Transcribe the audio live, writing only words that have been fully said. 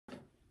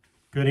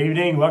Good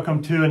evening.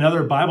 Welcome to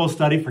another Bible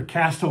study for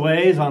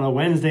castaways on a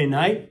Wednesday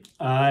night.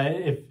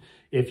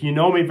 If you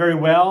know me very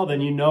well, then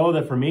you know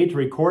that for me to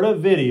record a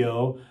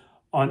video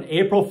on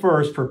April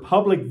 1st for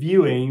public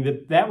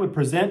viewing, that would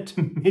present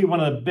to me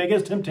one of the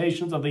biggest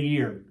temptations of the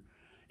year.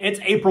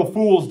 It's April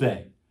Fool's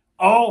Day.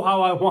 Oh,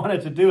 how I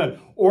wanted to do it.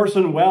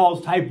 Orson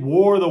Welles type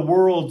War of the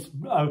Worlds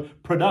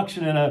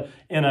production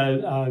in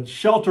a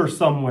shelter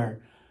somewhere.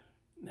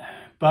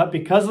 But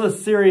because of the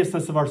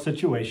seriousness of our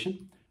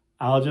situation,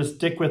 I'll just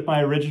stick with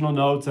my original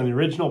notes and the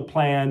original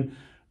plan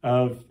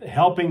of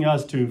helping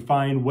us to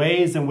find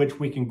ways in which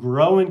we can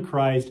grow in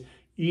Christ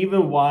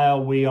even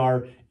while we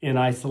are in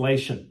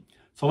isolation.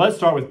 So let's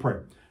start with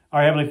prayer.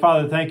 Our Heavenly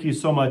Father, thank you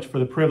so much for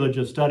the privilege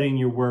of studying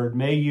your word.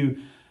 May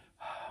you,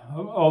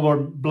 oh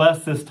Lord,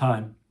 bless this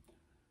time,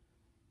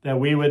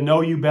 that we would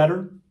know you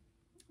better,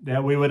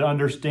 that we would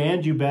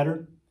understand you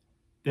better,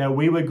 that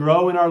we would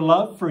grow in our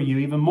love for you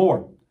even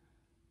more.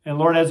 And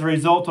Lord, as a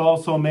result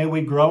also, may we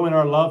grow in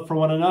our love for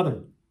one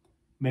another.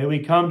 May we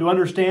come to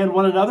understand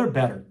one another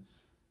better.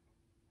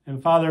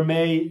 And Father,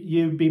 may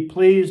you be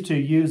pleased to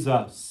use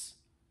us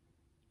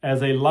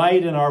as a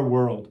light in our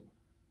world.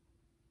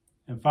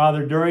 And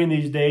Father, during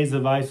these days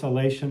of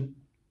isolation,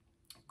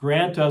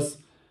 grant us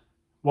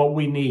what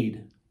we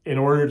need in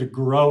order to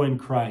grow in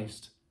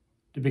Christ,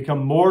 to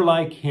become more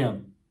like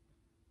him.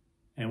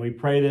 And we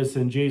pray this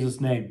in Jesus'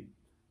 name.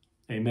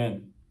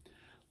 Amen.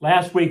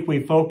 Last week,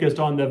 we focused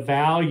on the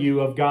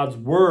value of God's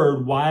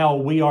word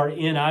while we are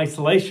in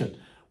isolation.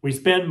 We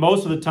spent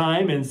most of the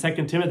time in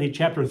 2 Timothy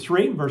chapter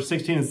 3, verse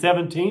 16 and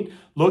 17,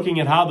 looking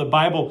at how the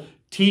Bible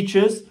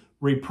teaches,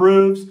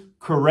 reproves,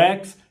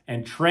 corrects,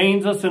 and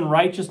trains us in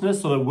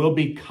righteousness so that we'll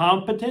be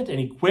competent and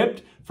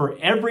equipped for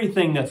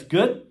everything that's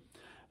good.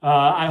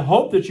 I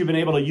hope that you've been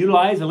able to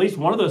utilize at least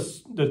one of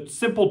the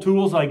simple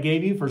tools I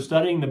gave you for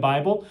studying the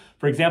Bible.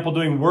 For example,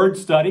 doing word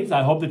studies.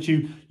 I hope that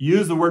you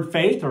use the word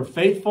faith or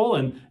faithful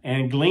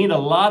and glean a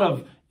lot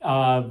of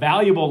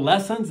valuable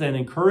lessons and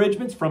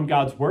encouragements from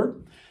God's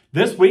word.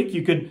 This week,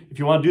 you could, if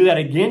you want to do that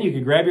again, you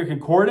could grab your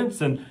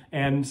concordance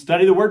and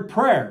study the word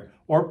prayer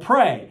or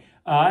pray.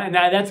 And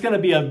that's going to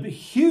be a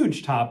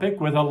huge topic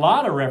with a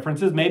lot of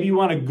references. Maybe you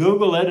want to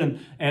Google it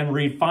and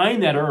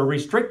refine that or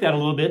restrict that a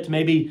little bit to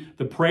maybe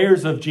the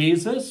prayers of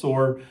Jesus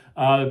or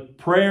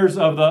prayers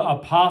of the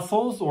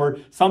apostles or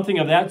something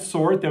of that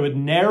sort that would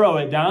narrow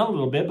it down a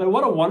little bit. But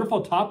what a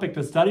wonderful topic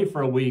to study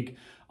for a week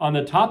on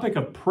the topic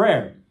of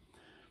prayer.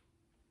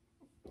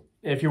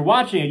 If you're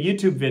watching a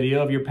YouTube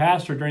video of your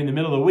pastor during the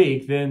middle of the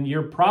week, then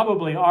you're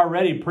probably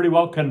already pretty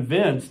well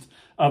convinced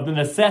of the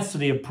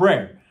necessity of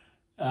prayer.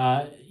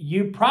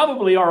 You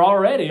probably are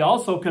already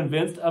also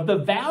convinced of the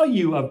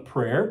value of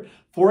prayer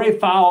for a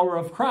follower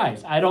of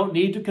Christ. I don't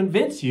need to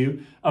convince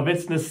you of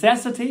its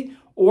necessity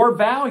or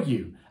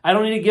value. I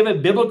don't need to give a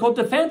biblical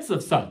defense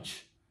of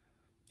such.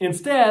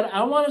 Instead,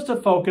 I want us to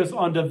focus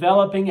on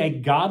developing a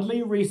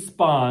godly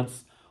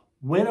response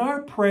when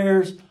our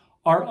prayers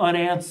are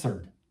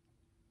unanswered.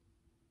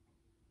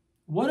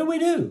 What do we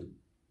do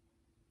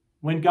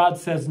when God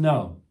says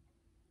no?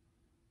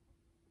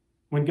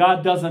 When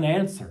God doesn't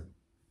answer?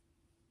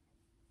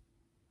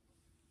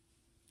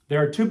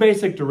 There are two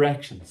basic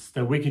directions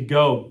that we could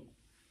go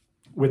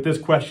with this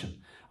question.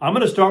 I'm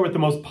going to start with the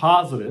most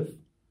positive,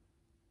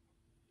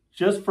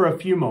 just for a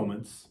few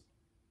moments.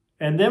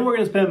 And then we're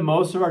going to spend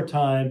most of our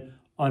time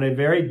on a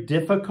very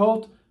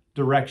difficult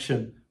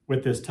direction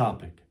with this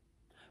topic.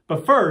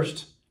 But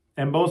first,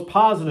 and most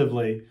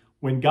positively,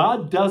 when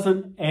God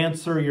doesn't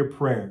answer your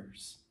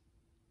prayers,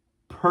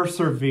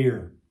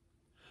 persevere.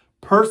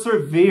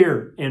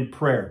 Persevere in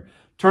prayer.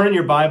 Turn in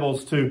your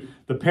Bibles to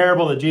the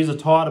parable that Jesus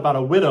taught about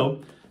a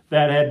widow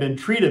that had been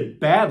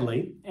treated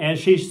badly, and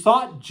she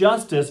sought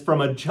justice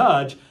from a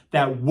judge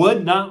that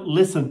would not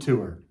listen to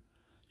her.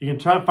 You can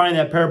try and find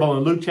that parable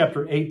in Luke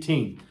chapter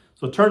 18.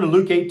 So turn to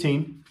Luke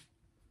 18.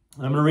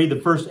 I'm going to read the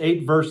first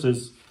 8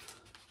 verses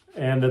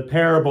and the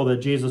parable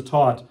that Jesus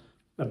taught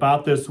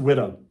about this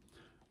widow.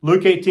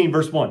 Luke 18,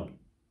 verse 1.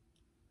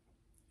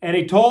 And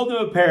he told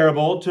them a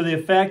parable to the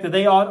effect that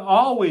they ought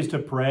always to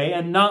pray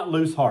and not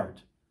lose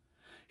heart.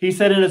 He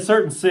said, in a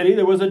certain city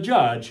there was a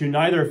judge who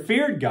neither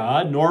feared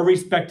God nor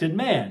respected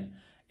man.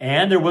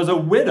 And there was a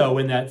widow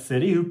in that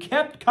city who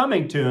kept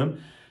coming to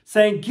him,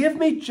 saying, give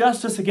me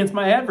justice against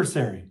my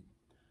adversary.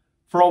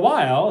 For a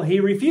while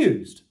he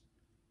refused.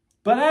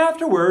 But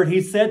afterward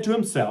he said to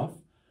himself,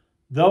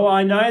 though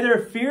I neither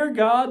fear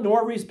God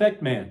nor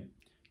respect man,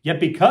 yet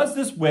because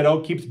this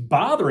widow keeps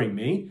bothering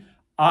me,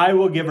 I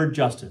will give her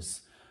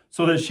justice,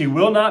 so that she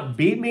will not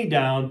beat me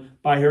down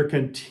by her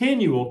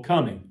continual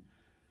coming.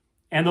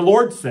 And the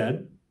Lord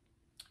said,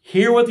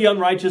 hear what the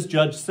unrighteous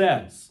judge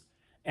says.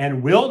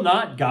 And will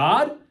not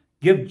God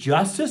give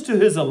justice to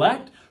his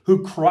elect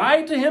who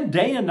cry to him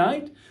day and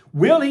night?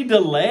 Will he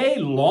delay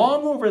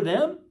long over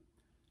them?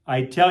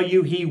 I tell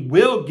you, he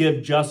will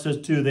give justice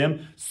to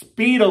them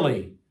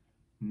speedily.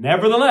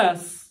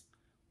 Nevertheless,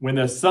 when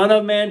the Son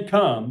of Man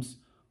comes,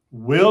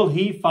 will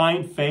he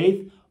find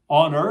faith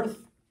on earth?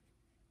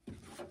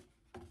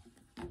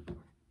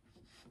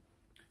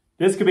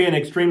 This could be an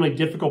extremely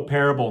difficult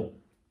parable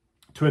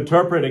to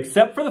interpret,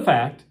 except for the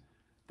fact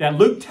that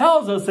Luke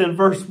tells us in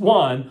verse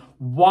 1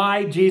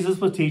 why Jesus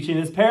was teaching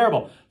this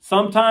parable.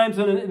 Sometimes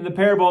in the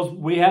parables,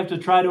 we have to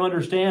try to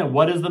understand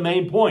what is the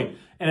main point.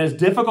 And it's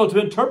difficult to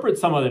interpret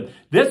some of them.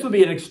 This would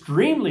be an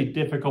extremely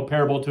difficult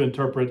parable to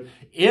interpret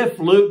if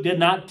Luke did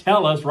not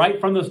tell us right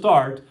from the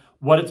start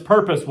what its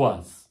purpose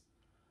was.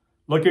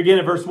 Look again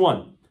at verse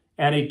 1.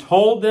 And he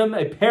told them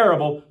a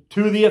parable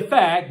to the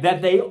effect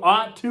that they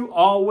ought to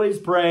always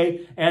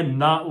pray and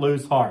not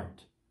lose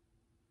heart.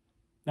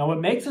 Now, what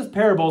makes this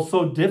parable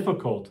so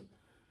difficult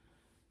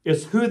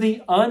is who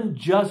the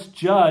unjust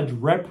judge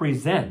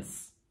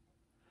represents.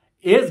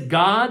 Is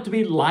God to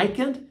be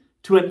likened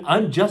to an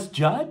unjust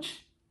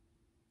judge?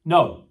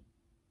 No.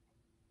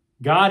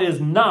 God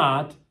is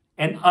not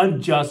an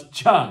unjust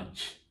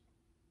judge.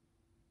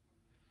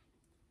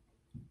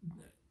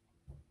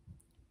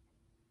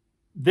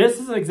 This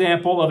is an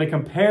example of a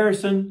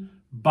comparison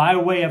by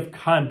way of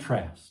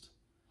contrast.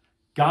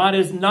 God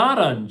is not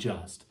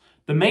unjust.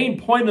 The main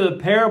point of the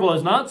parable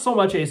is not so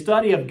much a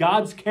study of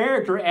God's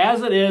character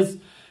as it is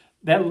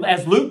that,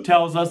 as Luke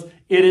tells us,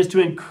 it is to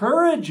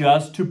encourage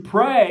us to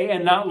pray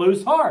and not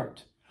lose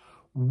heart.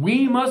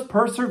 We must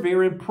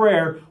persevere in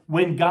prayer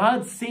when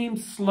God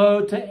seems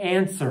slow to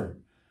answer,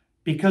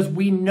 because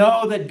we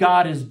know that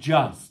God is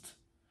just.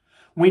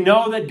 We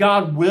know that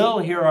God will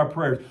hear our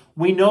prayers.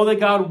 We know that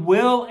God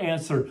will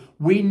answer.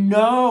 We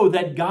know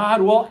that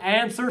God will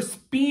answer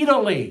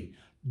speedily.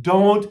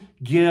 Don't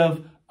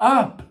give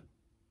up.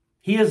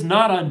 He is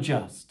not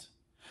unjust.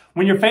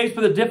 When you're faced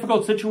with a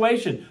difficult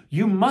situation,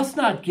 you must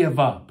not give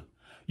up.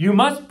 You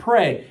must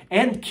pray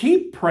and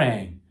keep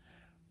praying.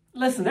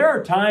 Listen, there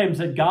are times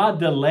that God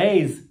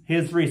delays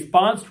his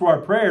response to our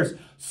prayers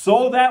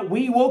so that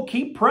we will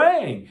keep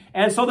praying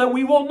and so that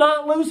we will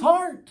not lose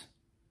heart,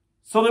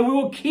 so that we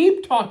will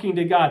keep talking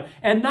to God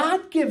and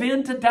not give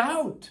in to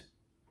doubt,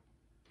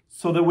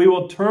 so that we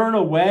will turn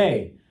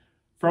away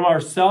from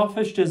our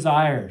selfish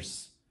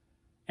desires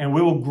and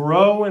we will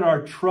grow in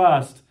our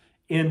trust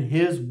in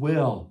his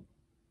will.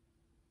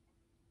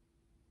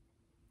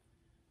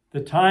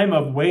 The time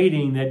of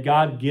waiting that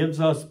God gives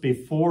us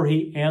before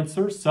he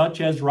answers, such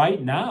as right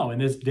now in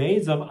this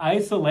days of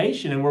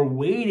isolation, and we're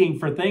waiting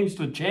for things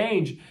to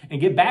change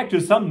and get back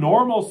to some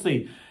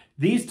normalcy.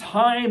 These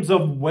times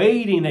of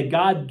waiting that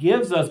God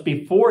gives us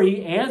before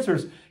he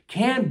answers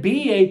can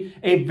be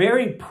a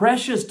very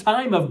precious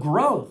time of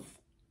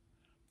growth.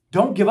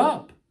 Don't give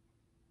up.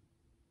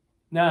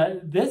 Now,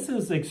 this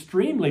is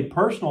extremely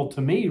personal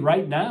to me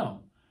right now,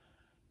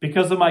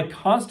 because of my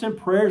constant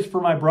prayers for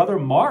my brother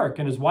Mark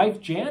and his wife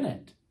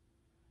Janet.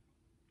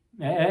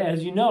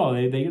 As you know,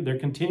 they're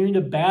continuing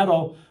to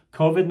battle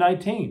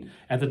COVID-19.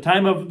 At the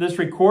time of this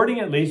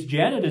recording, at least,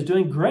 Janet is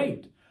doing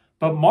great.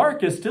 But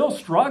Mark is still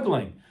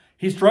struggling.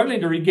 He's struggling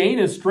to regain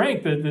his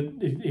strength.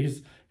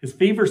 His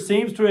fever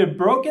seems to have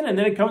broken, and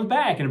then it comes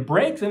back, and it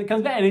breaks, and it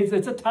comes back. And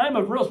it's a time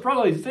of real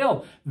struggle. He's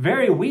still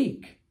very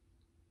weak.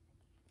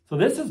 So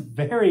this is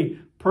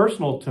very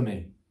personal to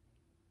me.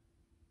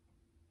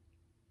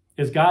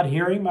 Is God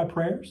hearing my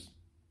prayers?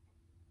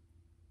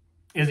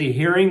 Is he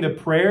hearing the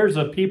prayers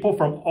of people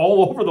from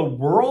all over the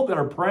world that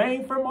are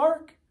praying for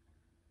Mark?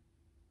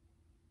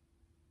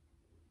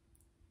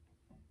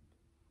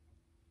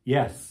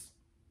 Yes,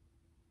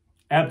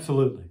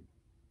 absolutely.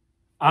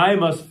 I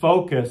must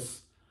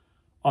focus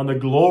on the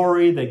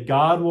glory that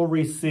God will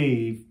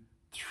receive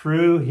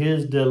through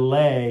his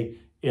delay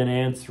in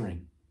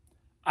answering.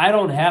 I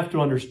don't have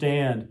to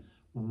understand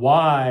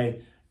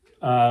why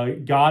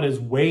God is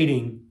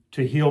waiting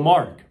to heal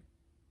Mark.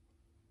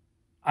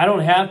 I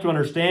don't have to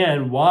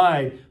understand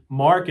why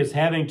Mark is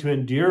having to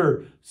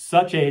endure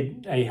such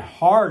a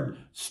hard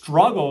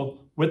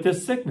struggle with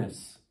this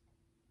sickness.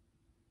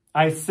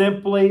 I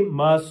simply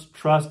must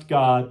trust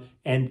God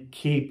and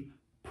keep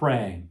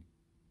praying.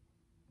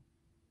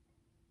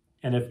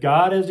 And if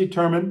God has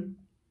determined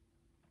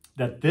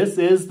that this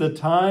is the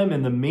time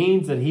and the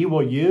means that he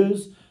will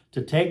use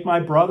to take my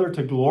brother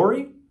to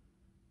glory,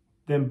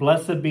 then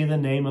blessed be the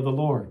name of the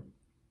Lord.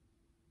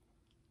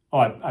 Oh,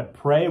 I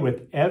pray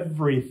with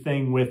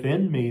everything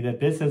within me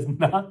that this is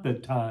not the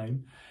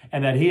time,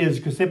 and that he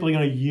is simply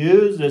going to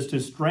use this to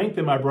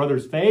strengthen my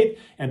brother's faith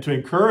and to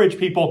encourage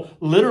people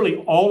literally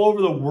all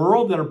over the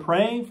world that are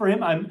praying for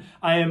him.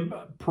 I am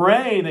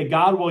praying that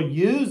God will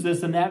use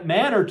this in that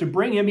manner to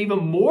bring him even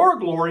more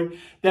glory,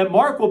 that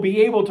Mark will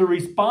be able to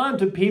respond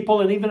to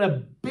people in even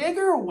a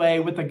bigger way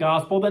with the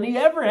gospel than he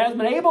ever has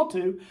been able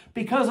to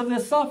because of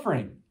this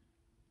suffering.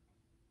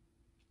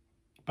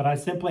 But I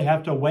simply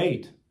have to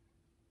wait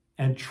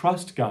and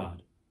trust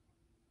God.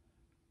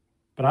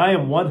 But I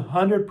am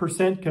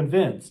 100%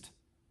 convinced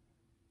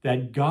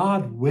that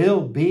God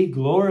will be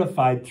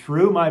glorified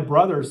through my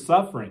brother's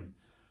suffering.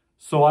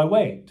 So I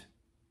wait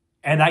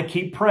and I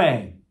keep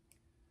praying.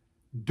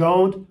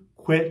 Don't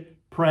quit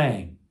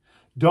praying.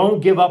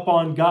 Don't give up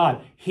on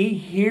God. He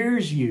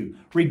hears you,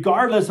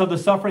 regardless of the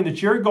suffering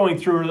that you're going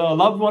through or a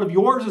loved one of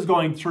yours is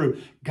going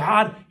through.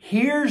 God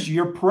hears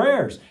your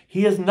prayers.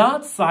 He is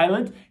not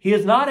silent. He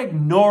is not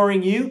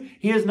ignoring you.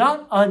 He is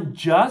not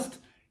unjust.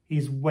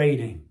 He's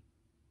waiting.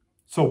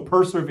 So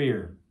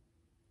persevere.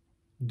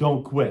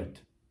 Don't quit.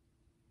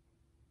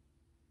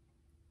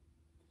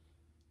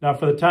 Now,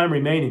 for the time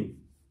remaining,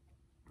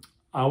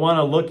 I want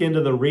to look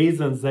into the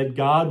reasons that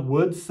God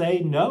would say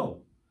no.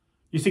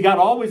 You see, God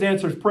always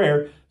answers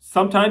prayer.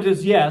 Sometimes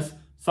it's yes,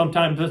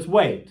 sometimes it's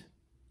wait.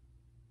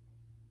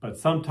 But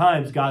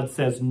sometimes God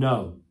says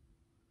no.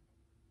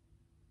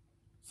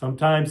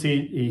 Sometimes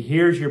he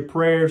hears your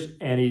prayers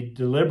and he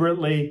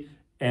deliberately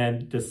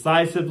and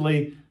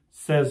decisively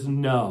says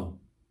no.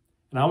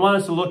 And I want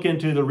us to look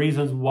into the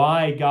reasons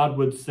why God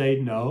would say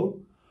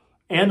no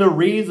and the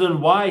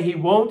reason why he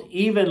won't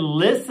even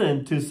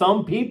listen to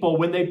some people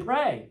when they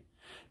pray.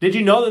 Did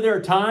you know that there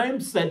are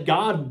times that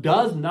God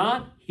does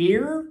not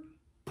hear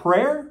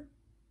prayer?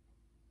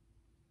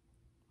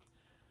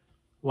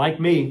 Like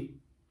me,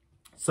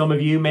 some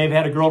of you may have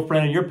had a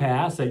girlfriend in your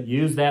past that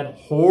used that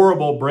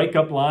horrible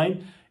breakup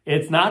line,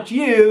 "It's not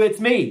you,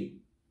 it's me."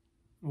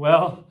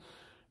 Well,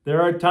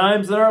 there are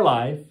times in our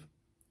life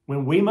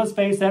when we must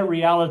face that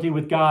reality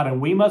with God,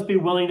 and we must be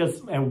willing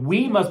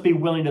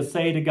to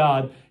say to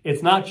God,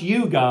 "It's not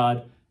you,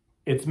 God,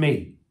 it's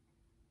me.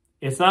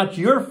 It's not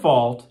your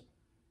fault,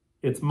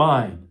 it's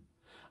mine.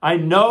 I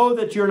know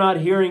that you're not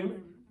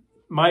hearing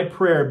my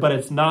prayer, but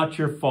it's not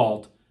your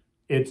fault.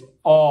 It's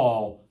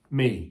all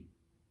me."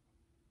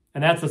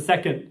 And that's the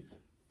second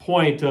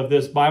point of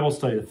this Bible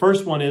study. The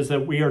first one is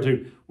that we are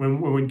to,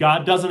 when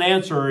God doesn't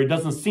answer or he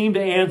doesn't seem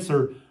to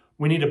answer,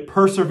 we need to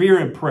persevere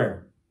in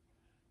prayer.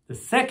 The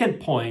second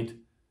point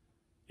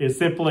is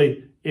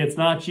simply, it's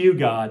not you,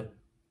 God,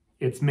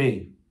 it's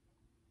me.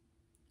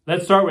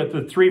 Let's start with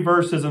the 3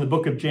 verses in the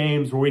book of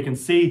James where we can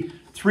see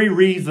 3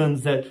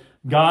 reasons that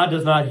God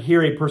does not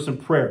hear a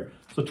person's prayer.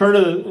 So turn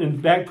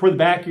toward the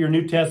back of your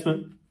New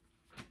Testament.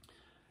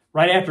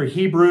 Right after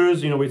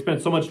Hebrews, we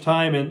spent so much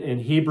time in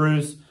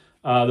Hebrews.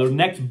 The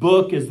next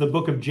book is the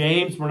book of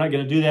James. We're not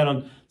going to do that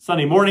on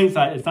Sunday mornings.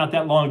 It's not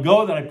that long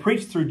ago that I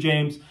preached through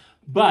James,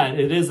 but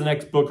it is the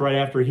next book right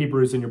after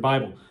Hebrews in your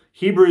Bible.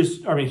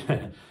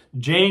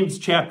 James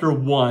chapter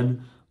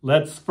 1.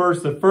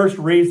 The first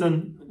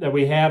reason that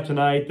we have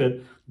tonight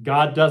that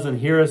God doesn't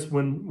hear us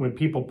when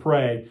people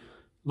pray.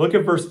 Look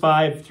at verse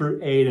 5 through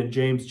 8 in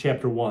James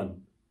chapter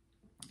 1.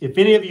 "If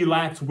any of you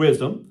lacks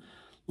wisdom,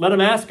 let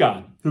him ask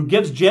God, who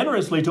gives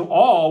generously to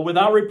all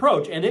without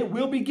reproach, and it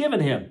will be given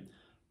him.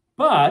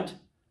 But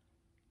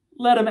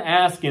let him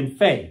ask in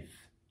faith,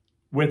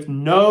 with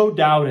no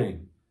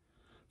doubting.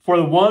 For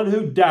the one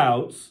who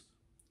doubts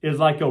is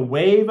like a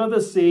wave of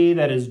the sea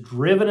that is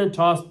driven and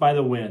tossed by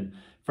the wind.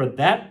 For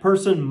that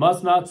person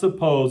must not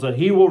suppose that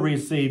he will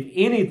receive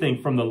anything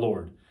from the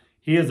Lord.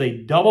 He is a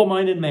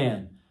double-minded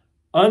man,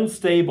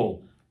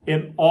 unstable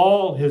in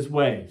all his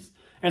ways."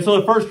 And so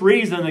the first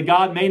reason that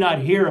God may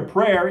not hear a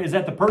prayer is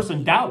that the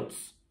person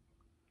doubts.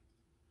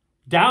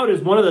 Doubt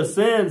is one of the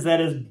sins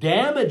that is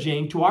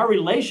damaging to our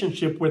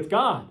relationship with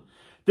God.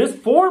 This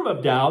form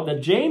of doubt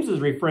that James is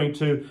referring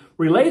to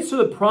relates to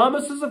the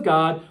promises of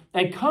God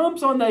and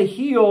comes on the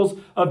heels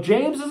of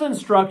James's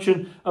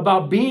instruction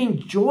about being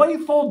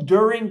joyful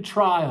during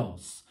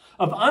trials,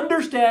 of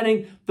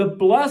understanding the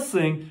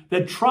blessing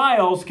that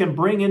trials can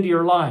bring into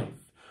your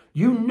life.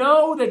 You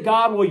know that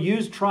God will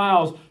use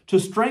trials to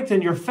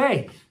strengthen your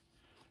faith,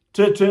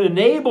 to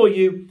enable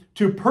you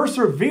to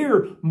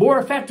persevere more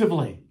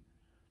effectively.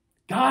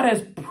 God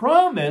has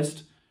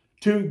promised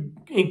to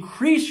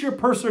increase your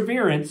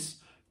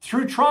perseverance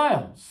through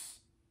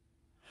trials.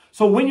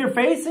 So when you're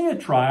facing a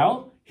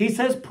trial, he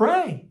says,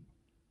 pray.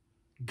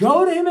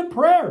 Go to him in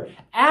prayer.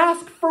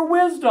 Ask for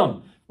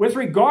wisdom with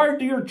regard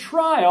to your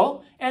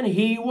trial, and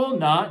he will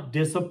not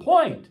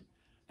disappoint.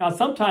 Now,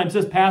 sometimes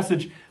this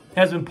passage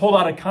has been pulled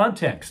out of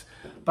context,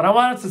 but I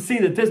want us to see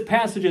that this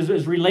passage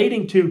is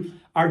relating to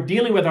our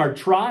dealing with our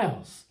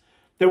trials.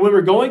 That when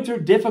we're going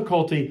through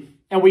difficulty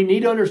and we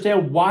need to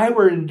understand why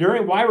we're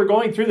enduring, why we're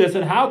going through this,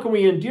 and how can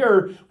we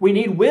endure, we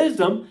need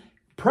wisdom.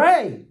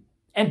 Pray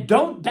and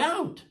don't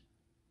doubt.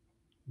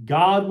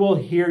 God will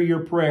hear your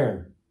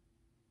prayer.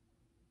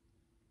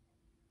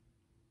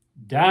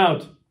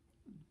 Doubt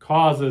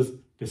causes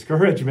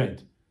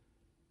discouragement.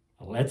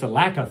 It's a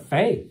lack of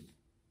faith.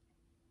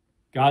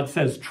 God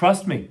says,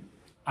 trust me,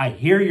 I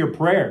hear your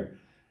prayer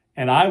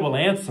and I will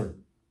answer.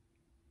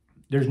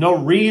 There's no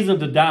reason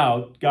to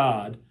doubt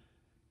God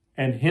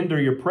and hinder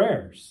your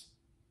prayers.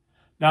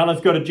 Now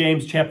let's go to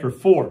James chapter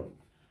 4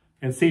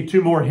 and see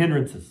 2 more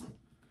hindrances.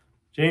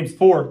 James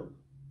 4.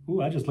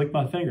 Ooh, I just licked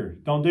my finger.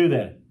 Don't do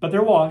that. But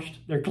they're washed.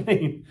 They're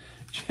clean.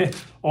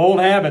 Old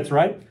habits,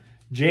 right?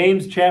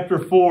 James chapter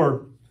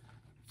 4,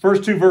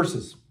 first 2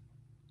 verses.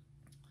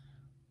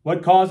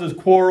 What causes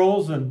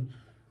quarrels and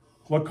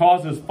what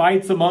causes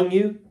fights among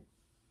you?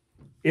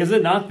 Is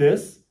it not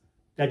this,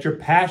 that your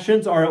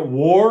passions are at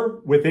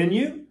war within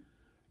you?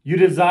 You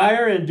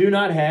desire and do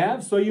not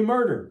have, so you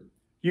murder.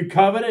 You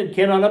covet and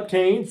cannot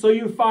obtain, so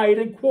you fight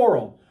and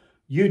quarrel.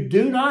 You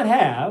do not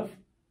have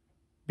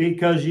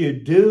because you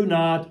do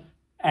not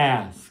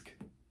ask.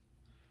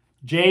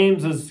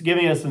 James is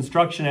giving us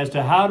instruction as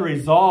to how to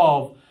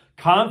resolve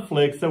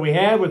conflicts that we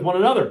have with one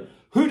another.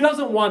 Who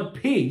doesn't want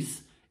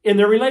peace in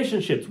their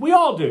relationships? We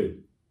all do.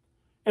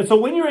 And so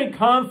when you're in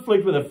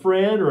conflict with a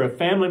friend or a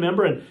family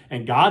member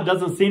and God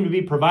doesn't seem to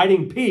be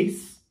providing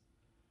peace,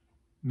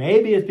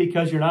 maybe it's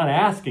because you're not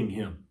asking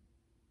him.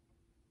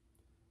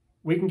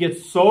 We can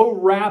get so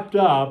wrapped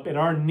up in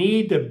our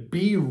need to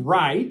be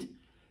right,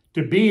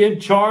 to be in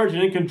charge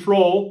and in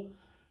control,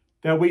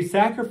 that we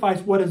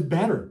sacrifice what is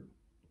better.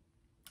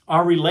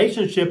 Our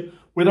relationship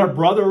with our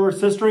brother or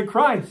sister in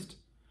Christ.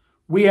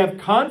 We have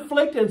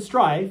conflict and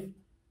strife,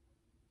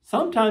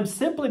 sometimes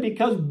simply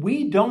because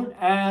we don't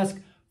ask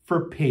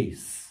for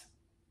peace.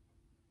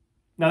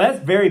 Now that's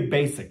very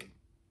basic.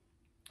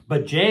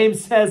 But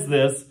James says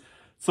this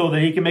so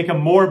that he can make a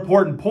more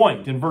important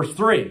point in verse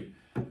 3.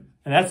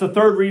 And that's the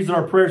third reason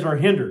our prayers are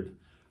hindered.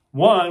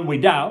 1, we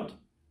doubt.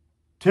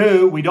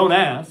 2, we don't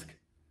ask.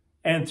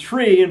 And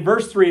 3, in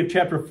verse 3 of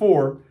chapter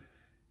 4,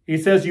 he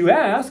says, you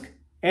ask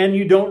and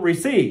you don't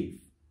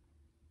receive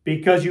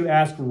because you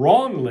ask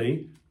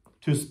wrongly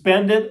to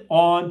spend it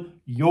on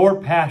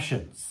your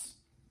passions.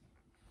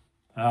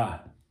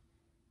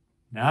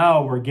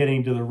 Now we're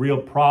getting to the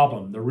real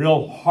problem, the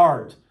real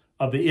heart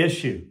of the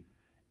issue.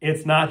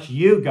 It's not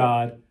you,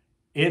 God.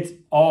 It's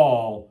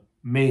all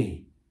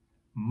me.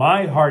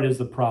 My heart is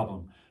the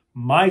problem.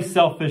 My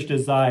selfish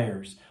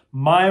desires,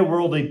 my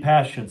worldly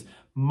passions,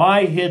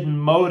 my hidden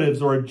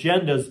motives or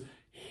agendas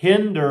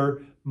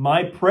hinder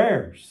my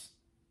prayers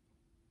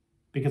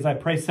because I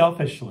pray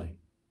selfishly.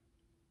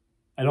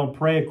 I don't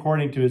pray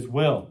according to his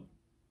will.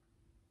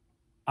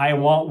 I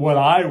want what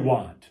I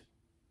want.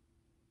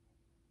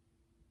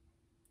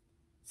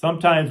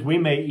 Sometimes we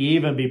may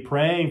even be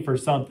praying for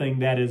something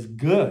that is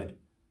good,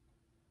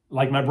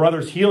 like my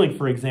brother's healing,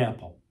 for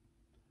example.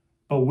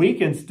 But we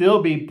can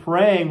still be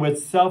praying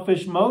with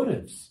selfish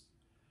motives.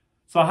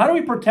 So how do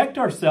we protect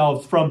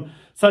ourselves from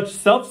such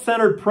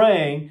self-centered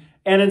praying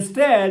and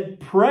instead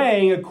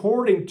praying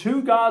according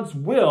to God's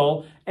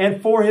will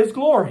and for his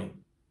glory?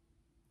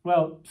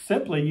 Well,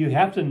 simply, you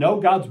have to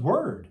know God's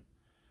word.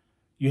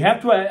 You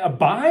have to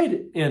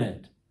abide in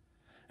it.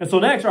 And so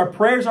next, our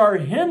prayers are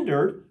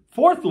hindered,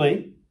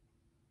 fourthly,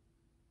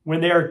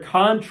 when they are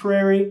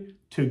contrary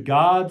to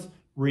God's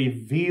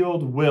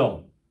revealed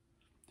will.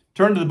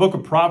 Turn to the book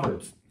of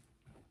Proverbs.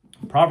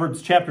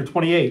 Proverbs chapter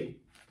 28.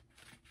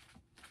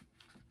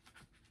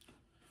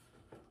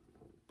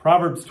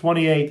 Proverbs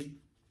 28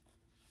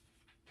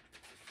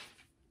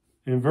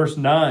 in verse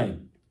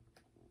 9.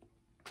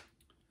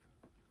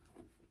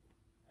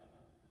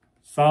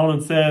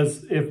 Solomon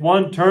says, if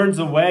one turns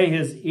away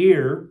his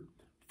ear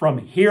from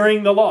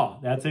hearing the law,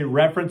 that's a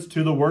reference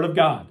to the word of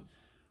God.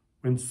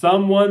 When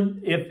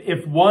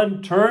if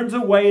one turns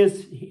away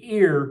his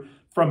ear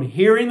from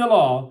hearing the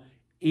law,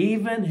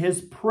 even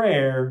his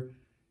prayer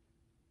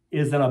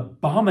is an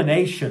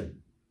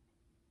abomination.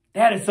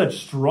 That is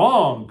such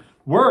strong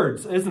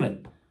words, isn't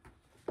it?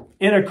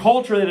 In a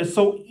culture that is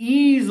so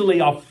easily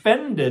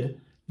offended,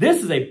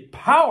 this is a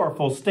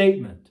powerful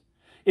statement.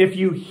 If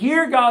you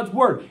hear God's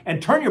word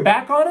and turn your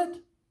back on it,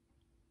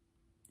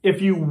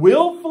 if you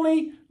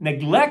willfully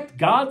neglect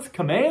God's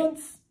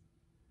commands,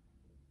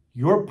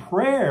 your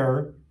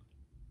prayer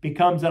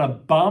becomes an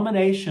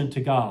abomination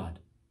to God.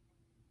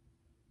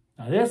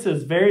 Now, this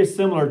is very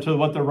similar to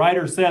what the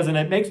writer says, and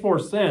it makes more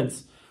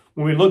sense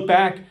when we look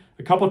back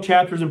a couple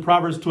chapters in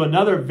Proverbs to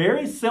another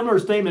very similar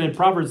statement in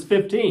Proverbs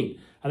 15.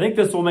 I think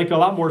this will make a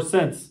lot more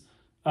sense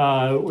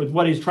with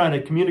what he's trying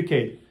to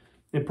communicate.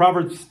 In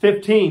Proverbs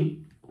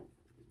 15,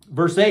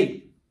 verse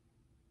 8,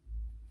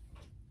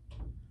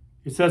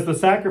 he says, the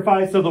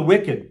sacrifice of the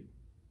wicked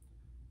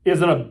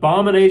is an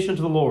abomination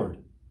to the Lord,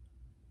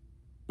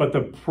 but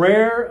the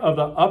prayer of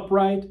the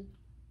upright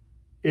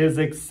is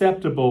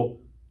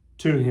acceptable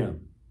to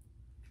him.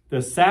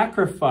 The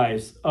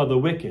sacrifice of the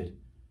wicked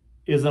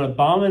is an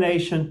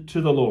abomination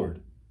to the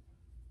Lord,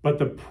 but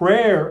the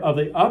prayer of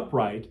the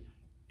upright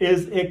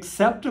is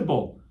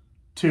acceptable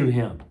to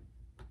him.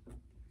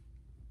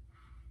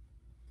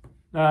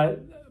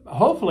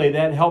 Hopefully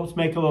that helps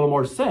make a little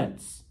more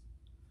sense.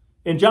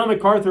 In John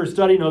MacArthur's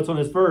study notes on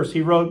this verse,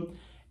 he wrote,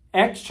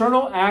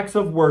 external acts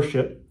of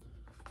worship,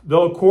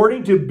 though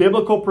according to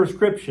biblical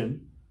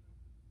prescription,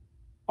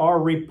 are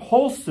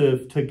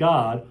repulsive to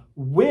God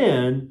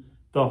when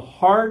the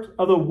heart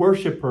of the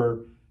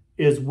worshiper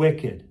is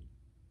wicked.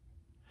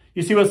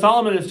 You see, what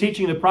Solomon is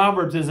teaching the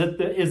Proverbs is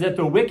that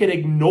the wicked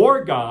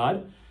ignore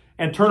God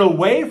and turn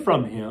away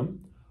from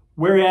him,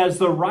 whereas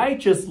the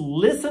righteous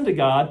listen to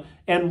God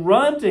and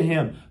run to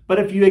him. But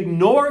if you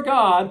ignore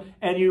God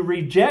and you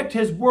reject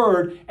his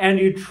word and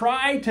you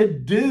try to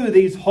do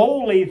these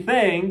holy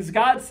things,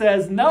 God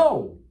says,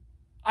 no,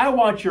 I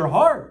want your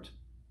heart.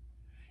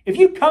 If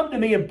you come to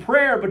me in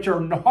prayer, but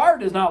your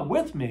heart is not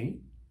with me,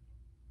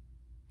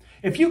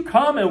 if you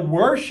come and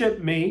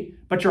worship me,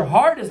 but your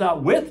heart is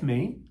not with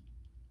me,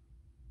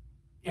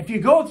 if you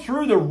go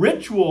through the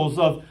rituals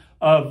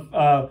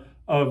of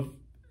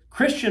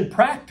Christian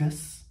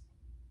practice,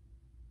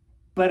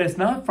 but it's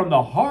not from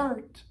the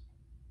heart,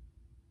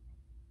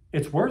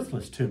 it's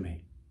worthless to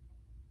me.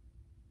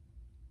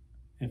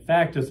 In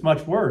fact, it's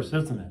much worse,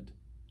 isn't it?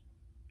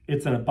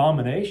 It's an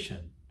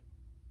abomination.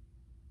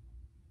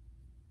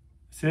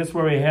 See, that's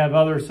where we have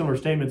other similar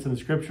statements in the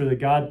Scripture that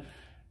God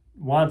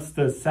wants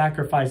the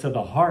sacrifice of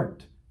the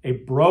heart. A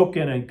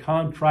broken and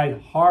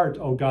contrite heart,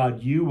 O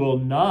God, you will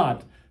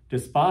not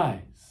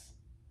despise.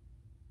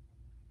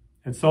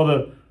 And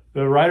so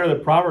the writer of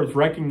the Proverbs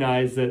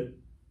recognized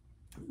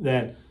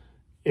that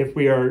if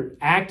we are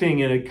acting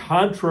in a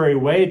contrary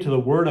way to the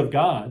Word of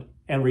God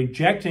and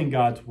rejecting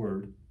God's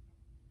Word,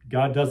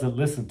 God doesn't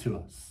listen to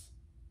us.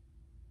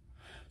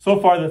 So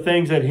far, the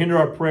things that hinder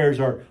our prayers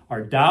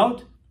are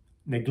doubt,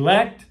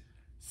 neglect,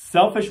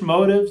 selfish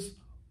motives,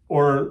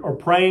 or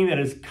praying that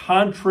is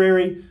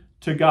contrary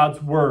to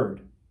God's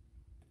Word.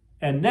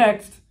 And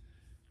next,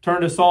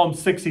 turn to Psalm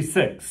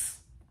 66.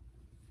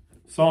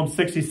 Psalm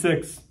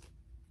 66.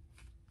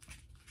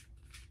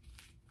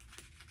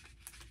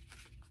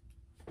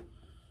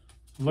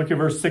 Look at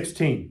verse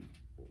 16.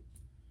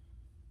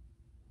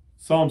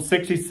 Psalm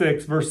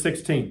 66, verse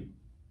 16.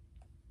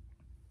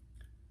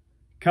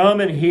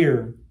 Come and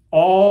hear,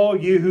 all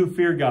you who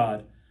fear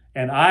God,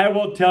 and I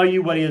will tell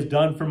you what he has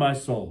done for my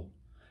soul.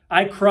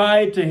 I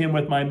cried to him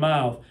with my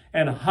mouth,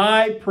 and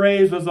high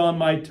praise was on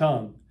my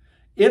tongue.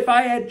 If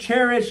I had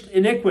cherished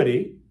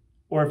iniquity,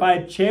 or if I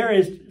had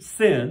cherished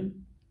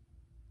sin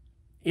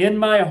in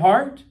my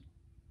heart,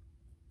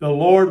 the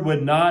Lord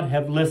would not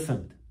have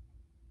listened.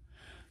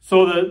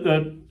 So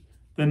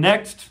the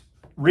next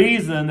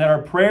reason that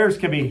our prayers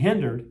can be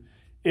hindered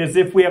is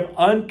if we have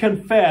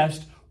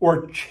unconfessed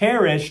or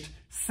cherished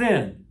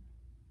sin.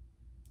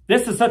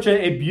 This is such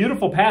a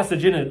beautiful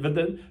passage, isn't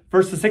it?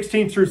 Verses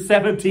 16 through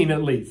 17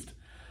 at least.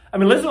 I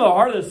mean, listen to the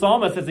heart of the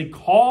psalmist as he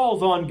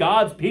calls on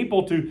God's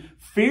people to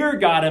fear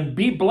God and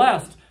be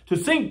blessed, to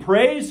sing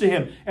praise to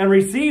him and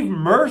receive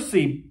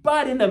mercy.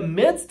 But in the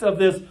midst of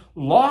this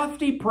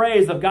lofty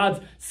praise of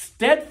God's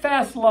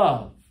steadfast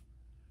love,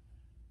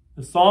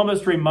 the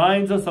psalmist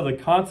reminds us of the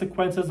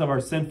consequences of our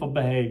sinful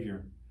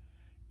behavior.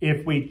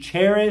 If we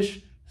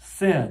cherish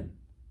sin,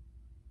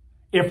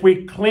 if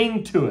we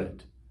cling to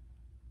it,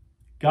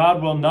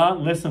 God will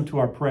not listen to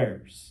our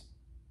prayers.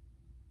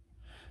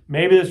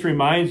 Maybe this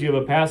reminds you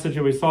of a passage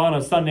that we saw on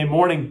a Sunday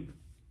morning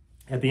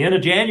at the end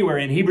of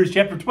January in Hebrews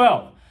chapter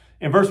 12.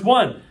 In verse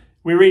 1,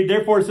 we read,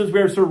 therefore, since we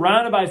are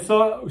surrounded by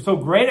so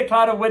great a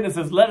cloud of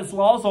witnesses, let us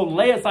also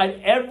lay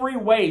aside every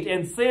weight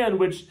and sin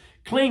which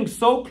clings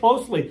so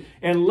closely,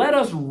 and let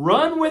us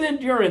run with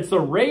endurance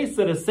the race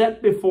that is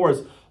set before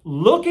us,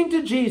 looking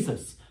to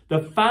Jesus, the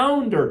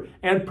founder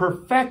and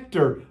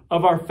perfecter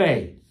of our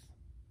faith.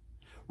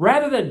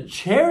 Rather than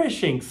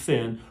cherishing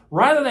sin,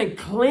 rather than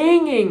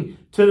clinging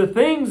to the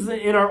things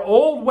in our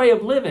old way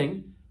of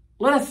living,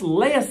 let us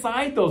lay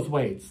aside those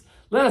weights.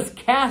 Let us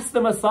cast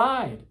them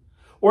aside.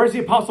 Or as the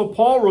Apostle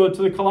Paul wrote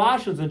to the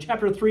Colossians in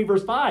chapter 3,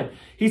 verse 5,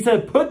 he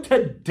said, put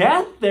to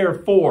death,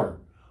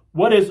 therefore,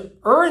 what is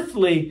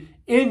earthly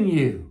in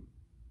you.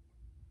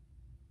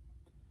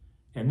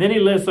 And then he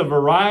lists a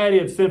variety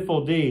of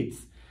sinful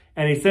deeds.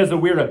 And he says that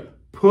we're to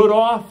put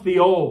off the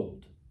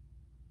old.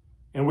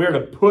 And we're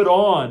to put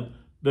on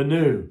the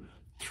new.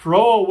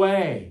 Throw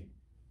away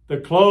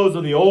the clothes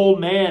of the old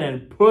man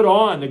and put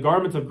on the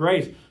garments of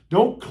grace.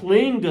 Don't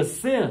cling to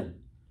sin.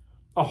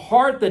 A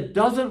heart that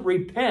doesn't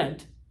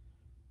repent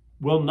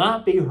will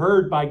not be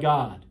heard by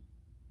God.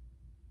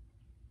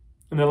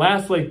 And then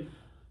lastly,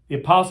 the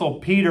Apostle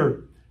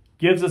Peter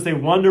gives us a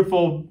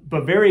wonderful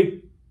but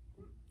very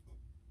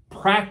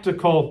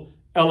practical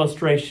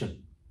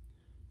illustration.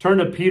 Turn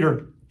to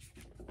Peter,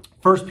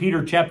 1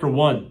 Peter chapter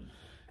 1.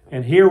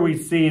 And here we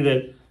see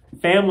that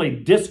family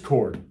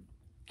discord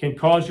can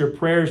cause your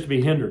prayers to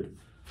be hindered.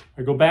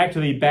 I go back to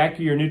the back of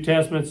your New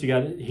Testaments. You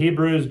got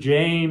Hebrews,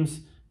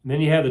 James, and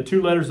then you have the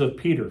two letters of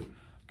Peter.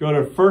 Go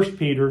to 1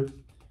 Peter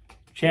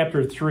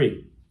chapter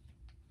 3.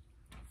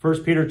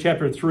 1 Peter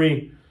chapter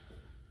 3,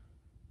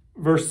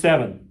 verse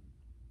 7.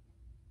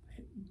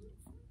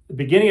 The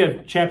beginning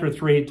of chapter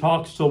 3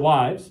 talks to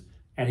wives,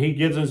 and he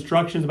gives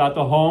instructions about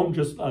the home,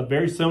 just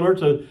very similar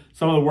to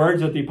some of the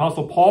words that the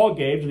Apostle Paul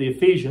gave to the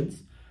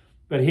Ephesians.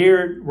 But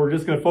here, we're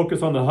just going to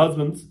focus on the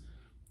husbands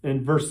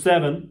in verse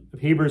 7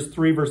 of Hebrews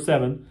 3, verse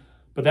 7.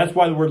 But that's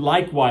why the word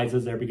likewise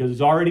is there, because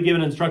he's already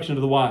given instruction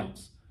to the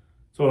wives.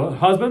 So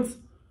husbands,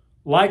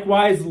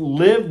 likewise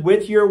live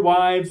with your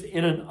wives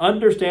in an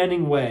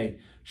understanding way,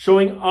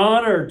 showing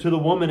honor to the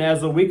woman as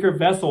the weaker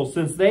vessel,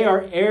 since they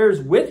are heirs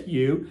with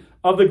you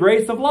of the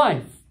grace of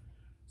life,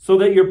 so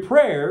that your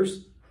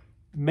prayers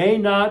may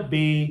not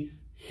be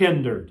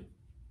hindered.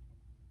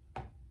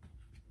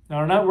 Now,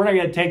 we're not going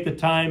to take the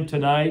time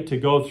tonight to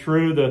go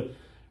through the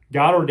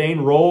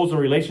God-ordained roles and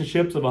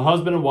relationships of a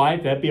husband and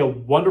wife. That'd be a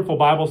wonderful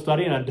Bible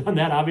study, and I've done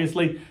that,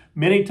 obviously,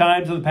 many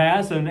times in the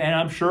past, and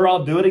I'm sure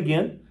I'll do it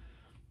again.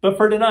 But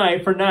for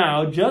tonight, for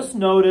now, just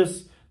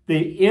notice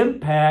the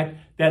impact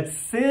that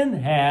sin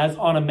has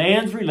on a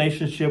man's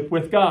relationship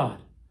with God.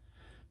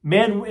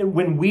 Men,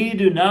 when we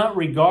do not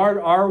regard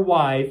our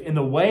wife in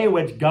the way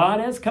which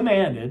God has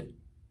commanded,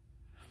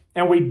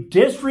 and we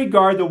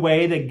disregard the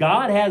way that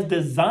God has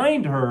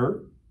designed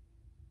her,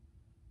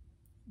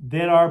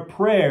 then our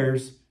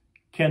prayers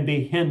can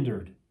be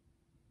hindered.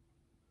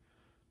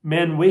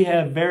 Men, we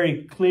have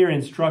very clear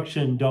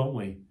instruction, don't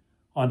we,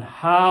 on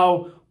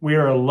how we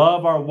are to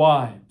love our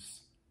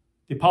wives.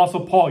 The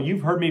Apostle Paul,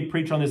 you've heard me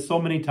preach on this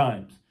so many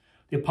times.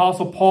 The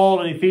Apostle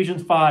Paul in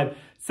Ephesians 5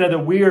 said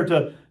that we are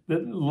to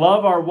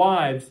love our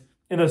wives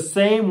in the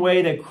same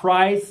way that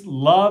Christ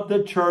loved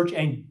the church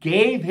and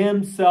gave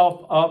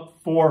himself up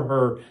for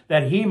her,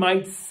 that he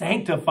might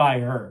sanctify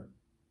her.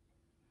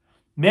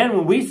 Men,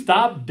 when we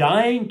stop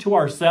dying to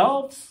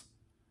ourselves,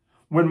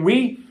 when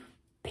we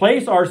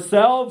place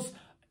ourselves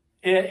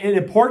in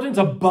importance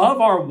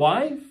above our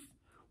wife,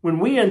 when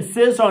we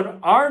insist on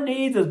our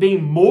needs as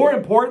being more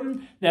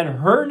important than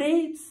her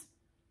needs,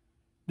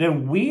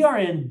 then we are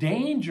in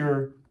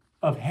danger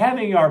of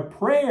having our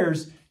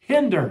prayers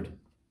hindered.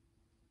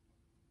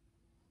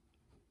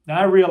 Now,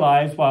 I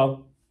realized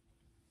while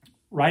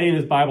writing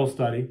this Bible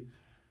study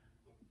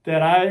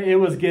that it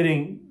was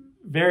getting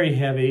very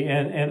heavy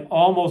and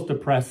almost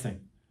depressing.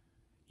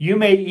 You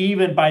may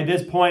even by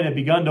this point have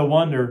begun to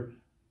wonder,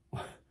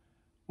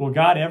 will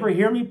God ever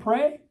hear me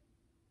pray?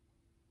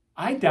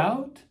 I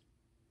doubt.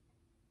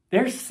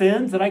 There's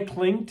sins that I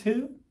cling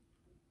to.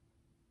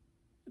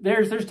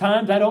 There's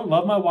times I don't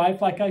love my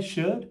wife like I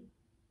should.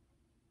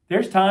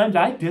 There's times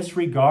I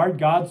disregard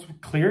God's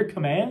clear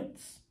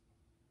commands.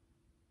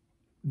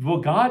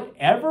 Will God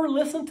ever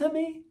listen to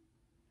me?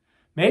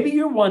 Maybe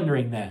you're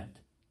wondering that.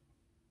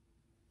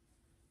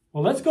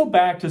 Well, let's go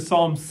back to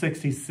Psalm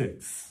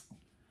 66.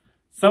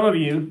 Some of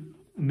you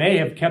may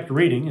have kept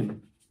reading,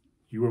 and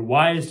you were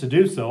wise to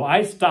do so.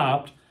 I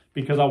stopped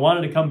because I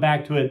wanted to come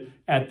back to it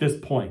at this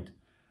point.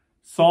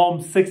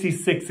 Psalm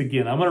 66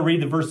 again. I'm going to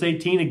read the verse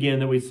 18 again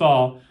that we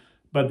saw,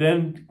 but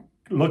then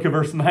look at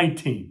verse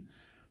 19.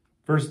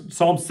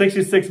 Psalm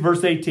 66,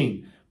 verse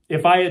 18.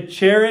 If I had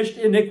cherished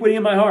iniquity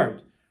in my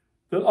heart.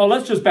 Oh,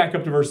 let's just back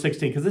up to verse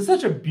 16 because it's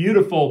such a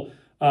beautiful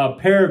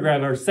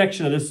paragraph or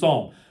section of this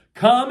psalm.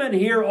 Come and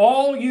hear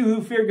all you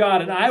who fear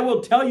God, and I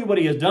will tell you what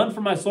he has done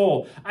for my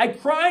soul. I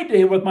cried to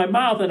him with my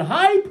mouth, and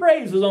high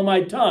praise was on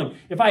my tongue.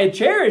 If I had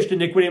cherished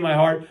iniquity in my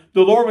heart,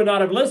 the Lord would not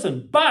have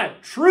listened.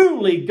 But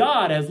truly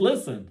God has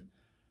listened.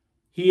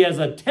 He has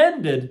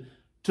attended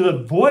to the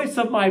voice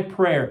of my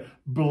prayer.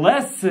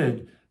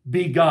 Blessed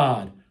be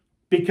God,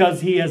 because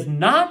he has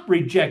not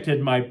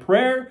rejected my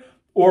prayer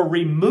or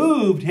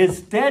removed his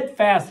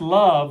steadfast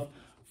love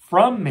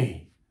from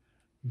me.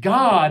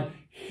 God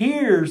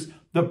hears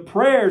the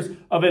prayers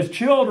of his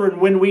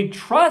children when we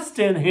trust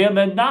in him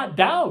and not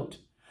doubt.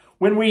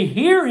 When we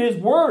hear his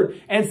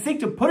word and seek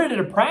to put it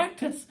into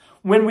practice.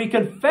 When we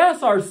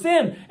confess our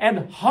sin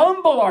and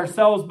humble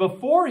ourselves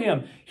before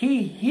him.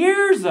 He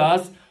hears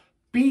us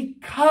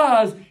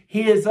because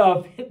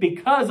of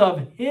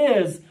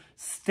his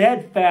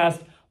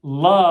steadfast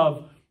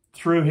love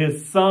through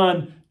his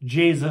Son,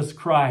 Jesus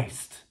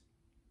Christ.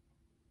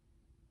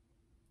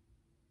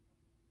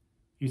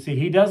 You see,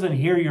 he doesn't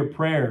hear your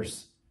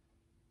prayers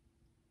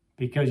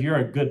because you're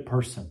a good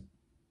person.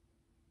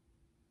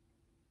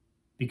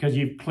 Because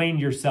you've cleaned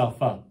yourself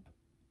up.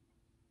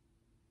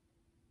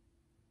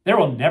 There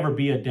will never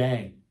be a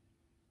day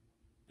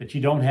that you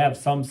don't have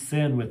some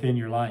sin within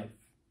your life.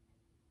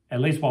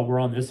 At least while we're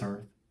on this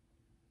earth.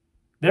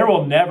 There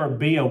will never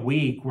be a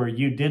week where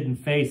you didn't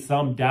face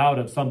some doubt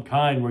of some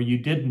kind, where you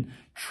didn't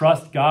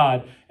trust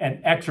God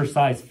and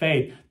exercise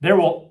faith. There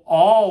will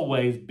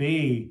always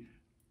be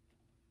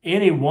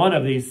any one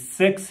of these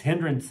 6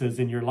 hindrances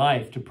in your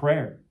life to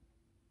prayer.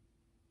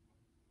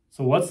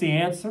 So what's the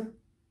answer?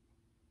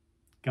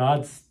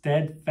 God's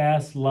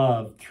steadfast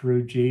love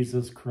through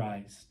Jesus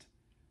Christ.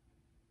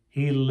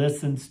 He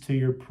listens to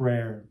your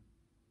prayer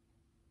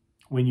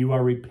when you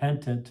are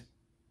repentant,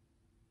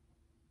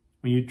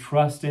 when you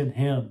trust in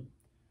him,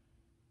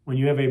 when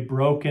you have a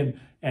broken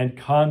and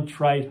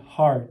contrite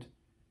heart.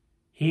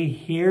 He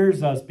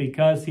hears us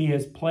because he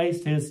has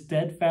placed his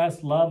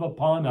steadfast love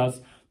upon us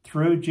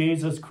through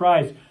Jesus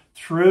Christ.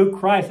 Through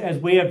Christ, as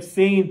we have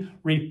seen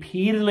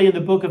repeatedly in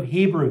the book of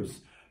Hebrews,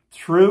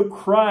 through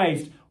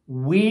Christ,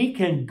 we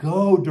can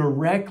go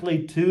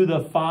directly to the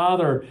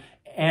Father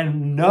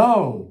and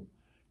know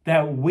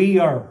that we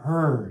are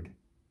heard.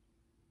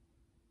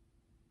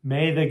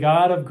 May the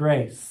God of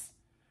grace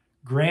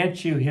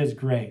grant you his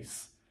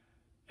grace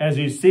as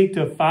you seek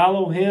to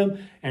follow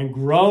him and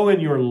grow in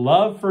your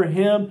love for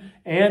him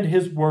and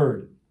his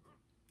word.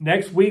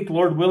 Next week,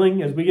 Lord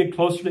willing, as we get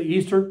closer to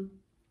Easter,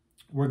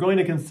 we're going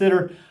to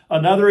consider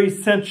another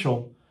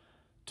essential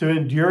to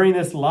enduring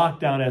this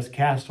lockdown as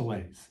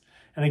castaways.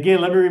 And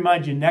again, let me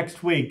remind you,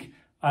 next week,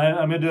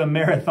 I'm going to do a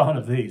marathon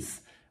of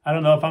these. I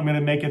don't know if I'm going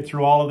to make it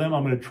through all of them.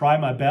 I'm going to try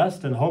my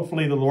best, and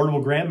hopefully the Lord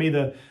will grant me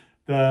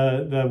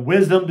the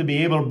wisdom to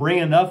be able to bring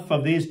enough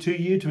of these to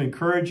you to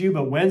encourage you.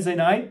 But Wednesday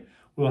night,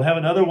 we'll have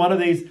another one of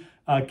these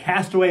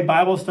Castaway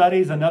Bible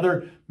studies,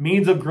 another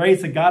means of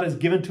grace that God has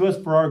given to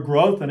us for our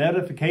growth and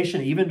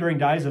edification, even during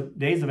days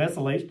of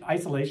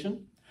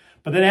isolation.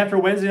 But then after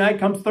Wednesday night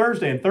comes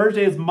Thursday, and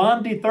Thursday is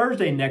Maundy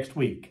Thursday next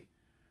week.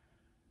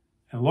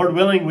 And Lord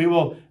willing,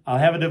 I'll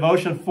have a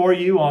devotion for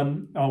you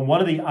on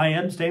one of the I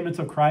am statements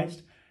of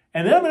Christ.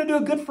 And then I'm going to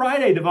do a Good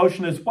Friday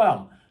devotion as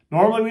well.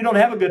 Normally, we don't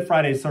have a Good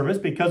Friday service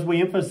because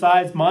we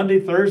emphasize Maundy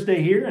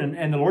Thursday here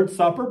and the Lord's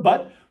Supper.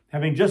 But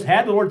having just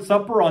had the Lord's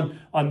Supper on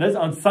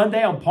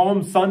Sunday, on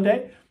Palm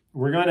Sunday,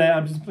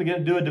 I'm just going to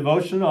do a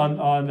devotion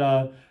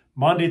on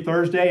Maundy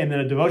Thursday, and then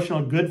a devotion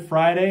on Good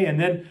Friday, and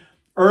then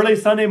early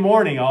Sunday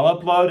morning, I'll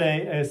upload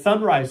a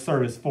sunrise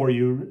service for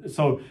you.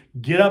 So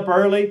get up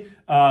early.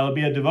 There'll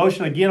be a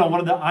devotion again on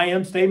one of the I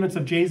am statements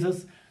of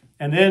Jesus.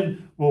 And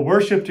then we'll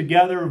worship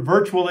together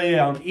virtually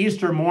on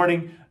Easter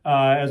morning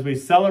as we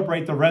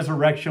celebrate the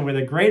resurrection with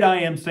a great I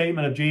am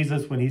statement of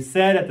Jesus when he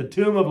said at the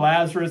tomb of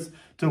Lazarus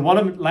to one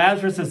of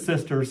Lazarus'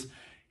 sisters,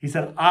 he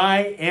said,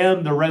 I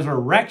am the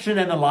resurrection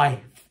and the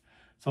life.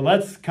 So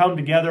let's come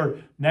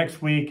together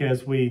next week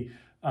as we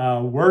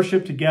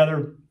worship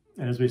together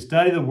and as we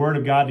study the Word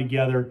of God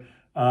together.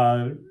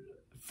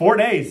 4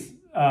 days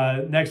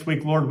next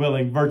week, Lord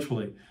willing,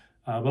 virtually.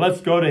 But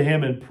let's go to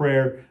him in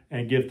prayer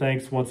and give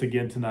thanks once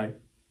again tonight.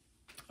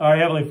 Our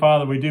Heavenly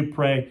Father, we do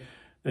pray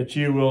that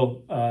you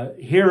will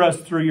hear us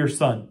through your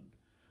Son.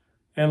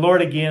 And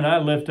Lord, again, I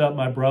lift up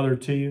my brother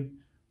to you.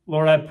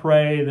 Lord, I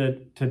pray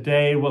that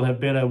today will have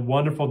been a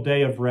wonderful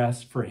day of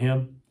rest for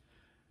him,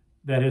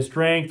 that his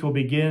strength will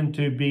begin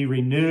to be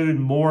renewed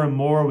more and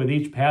more with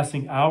each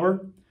passing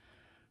hour.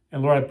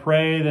 And Lord, I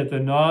pray that the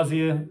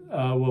nausea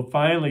will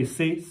finally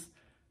cease,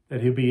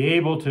 that he'll be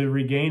able to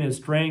regain his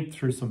strength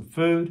through some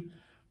food.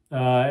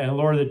 And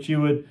Lord, that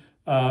you would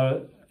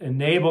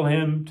enable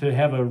him to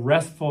have a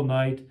restful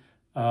night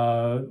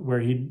where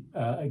he,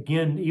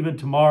 again, even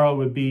tomorrow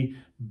would be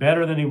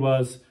better than he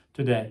was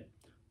today.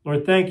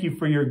 Lord, thank you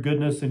for your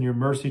goodness and your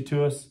mercy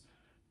to us.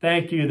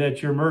 Thank you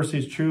that your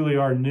mercies truly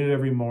are new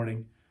every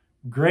morning.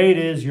 Great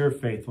is your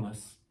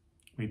faithfulness.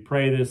 We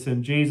pray this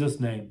in Jesus'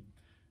 name.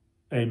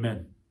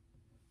 Amen.